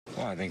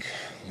Well, I think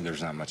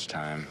there's not much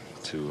time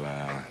to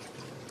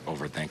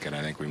overthink it.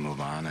 I think we move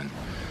on and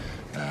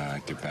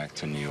get back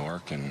to New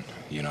York and,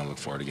 look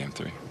forward to Game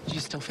 3. Do you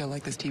still feel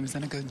like this team is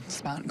in a good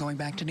spot going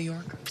back to New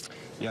York?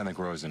 Yeah, I think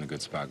we're always in a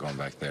good spot going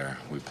back there.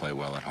 We play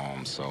well at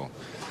home, so,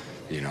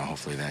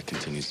 hopefully that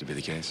continues to be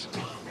the case.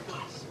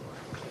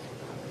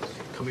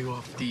 Coming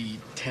off the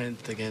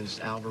 10th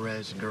against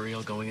Alvarez and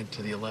Gurriel, going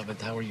into the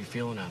 11th, how are you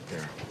feeling out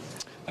there?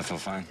 I feel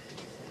fine.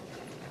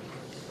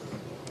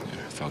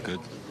 Yeah, I felt good.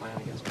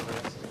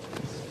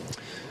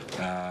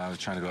 I was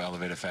trying to go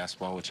elevate a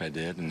fastball, which I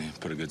did, and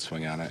put a good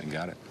swing on it and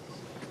got it.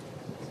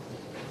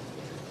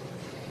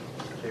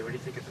 Okay, what do you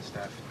think of the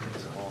staff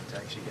as a whole to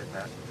actually get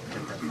that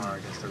far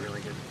against a really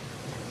good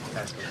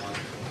basketball?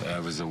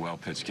 It was a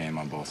well-pitched game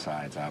on both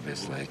sides,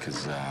 obviously,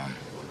 because,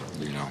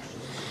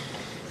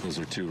 those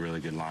were two really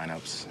good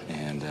lineups,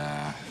 and,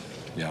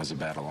 it was a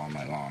battle all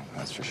night long,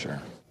 that's for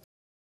sure.